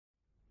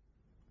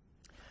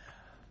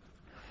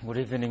Good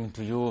evening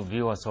to you,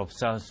 viewers of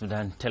South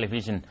Sudan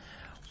television.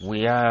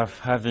 We are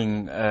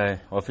having an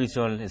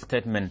official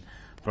statement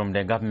from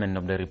the government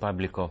of the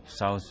Republic of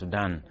South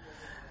Sudan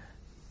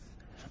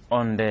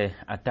on the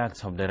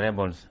attacks of the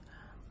rebels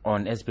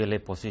on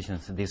SPLA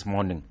positions this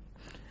morning.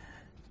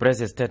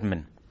 Press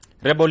statement.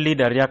 Rebel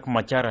leader Riek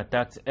Machar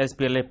attacks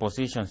SPLA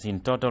positions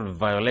in total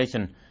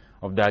violation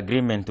of the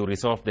agreement to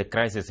resolve the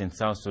crisis in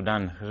South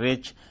Sudan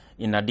reached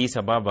in Addis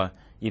Ababa,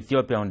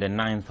 Ethiopia on the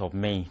 9th of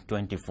May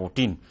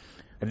 2014.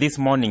 This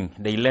morning,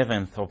 the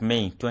 11th of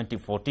May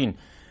 2014,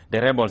 the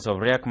rebels of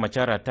Riek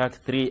Machar attacked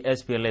 3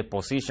 SPLA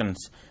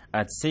positions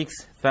at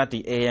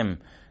 6:30 a.m.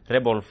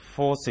 Rebel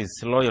forces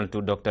loyal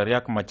to Dr.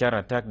 Riek Machar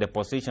attacked the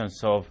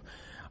positions of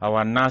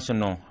our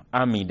national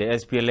army, the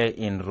SPLA,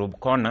 in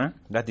Rubkona,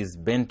 that is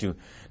Bentu.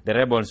 The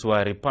rebels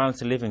were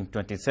repulsed, leaving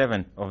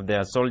 27 of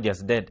their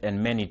soldiers dead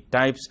and many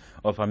types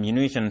of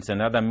ammunition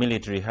and other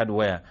military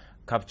hardware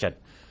captured.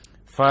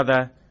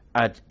 Further,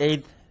 at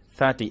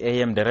 8:30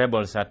 a.m., the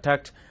rebels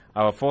attacked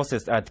our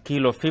forces at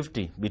Kilo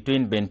 50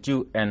 between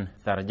Bentu and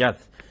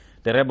Tharjath.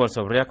 The rebels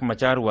of Riek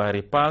Machar were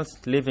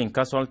repulsed, leaving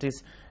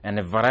casualties and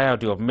a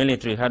variety of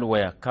military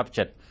hardware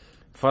captured.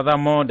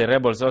 Furthermore, the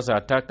rebels also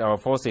attacked our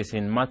forces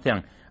in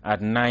Mathiang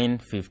at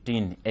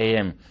 9:15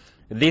 a.m.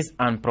 These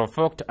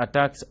unprovoked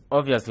attacks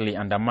obviously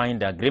undermine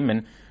the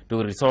agreement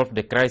to resolve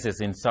the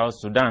crisis in South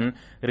Sudan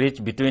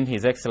reached between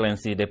His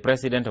Excellency the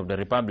President of the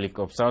Republic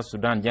of South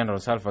Sudan, General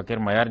Salva Kiir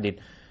Mayardit,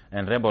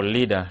 and rebel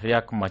leader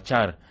Riek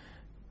Machar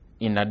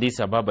in Addis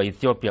Ababa,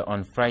 Ethiopia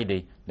on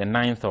Friday, the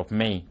 9th of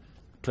May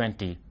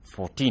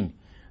 2014.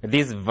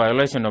 This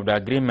violation of the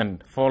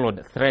agreement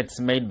followed threats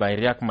made by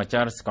Riek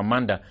Machar's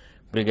commander,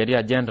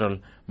 Brigadier General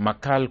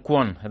Makal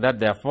Kwon, that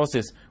their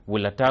forces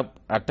will attack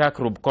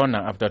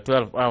Rubkona after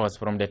 12 hours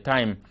from the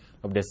time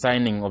of the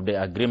signing of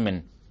the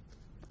agreement.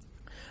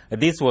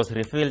 This was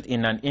revealed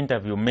in an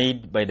interview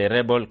made by the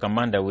rebel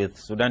commander with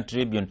Sudan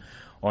Tribune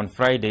on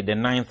Friday, the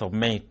 9th of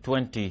May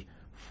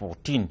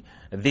 2014.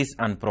 This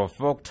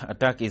unprovoked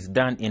attack is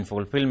done in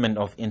fulfillment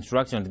of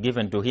instructions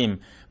given to him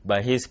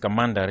by his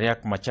commander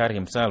Riek Machar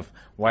himself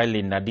while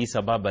in Addis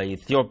Ababa,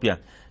 Ethiopia,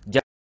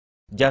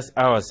 just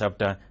hours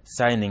after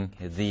signing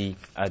the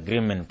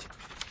agreement.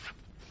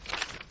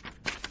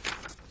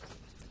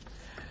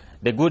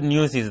 The good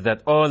news is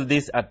that all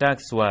these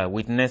attacks were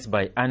witnessed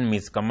by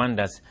UNMISS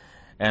commanders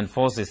and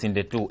forces in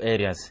the two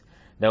areas.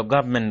 The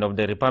government of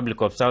the Republic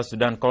of South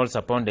Sudan calls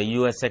upon the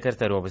U.S.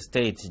 Secretary of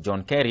State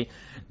John Kerry,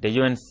 the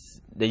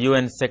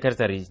UN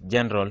Secretary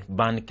General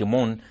Ban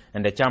Ki-moon,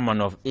 and the chairman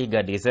of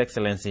IGAD, His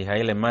Excellency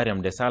Haile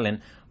Mariam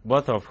Desalegn,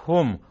 both of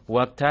whom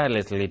worked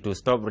tirelessly to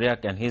stop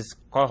Riek and his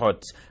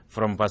cohorts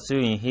from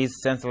pursuing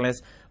his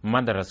senseless,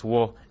 murderous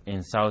war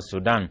in South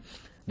Sudan.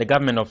 The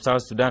government of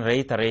South Sudan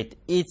reiterates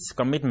its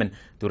commitment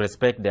to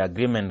respect the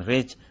agreement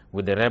reached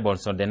with the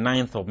rebels on the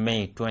 9th of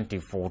May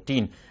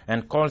 2014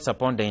 and calls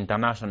upon the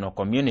international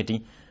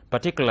community,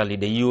 particularly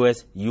the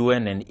US,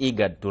 UN, and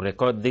IGAD, to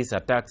record these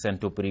attacks and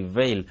to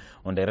prevail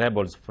on the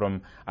rebels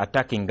from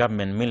attacking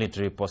government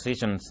military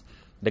positions.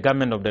 The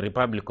government of the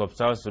Republic of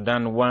South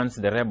Sudan warns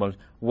the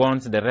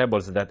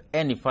rebels that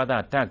any further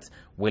attacks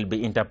will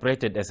be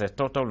interpreted as a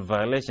total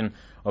violation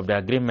of the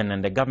agreement,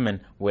 and the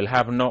government will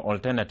have no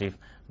alternative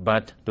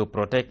but to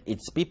protect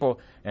its people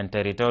and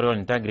territorial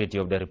integrity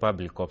of the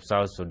Republic of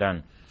South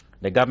Sudan.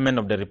 The government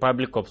of the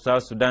Republic of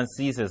South Sudan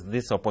seizes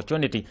this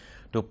opportunity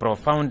to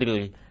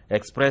profoundly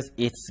express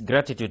its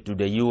gratitude to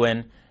the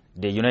UN,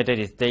 the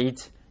United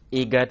States,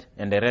 IGAD,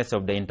 and the rest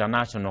of the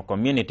international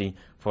community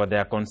for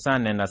their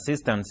concern and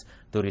assistance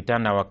to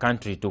return our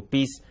country to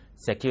peace,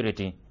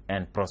 security,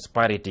 and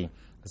prosperity.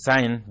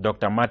 Signed,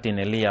 Dr. Martin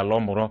Elia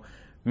Lomuro,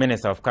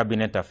 Minister of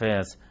Cabinet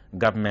Affairs,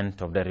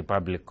 Government of the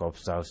Republic of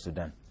South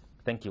Sudan.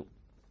 Thank you.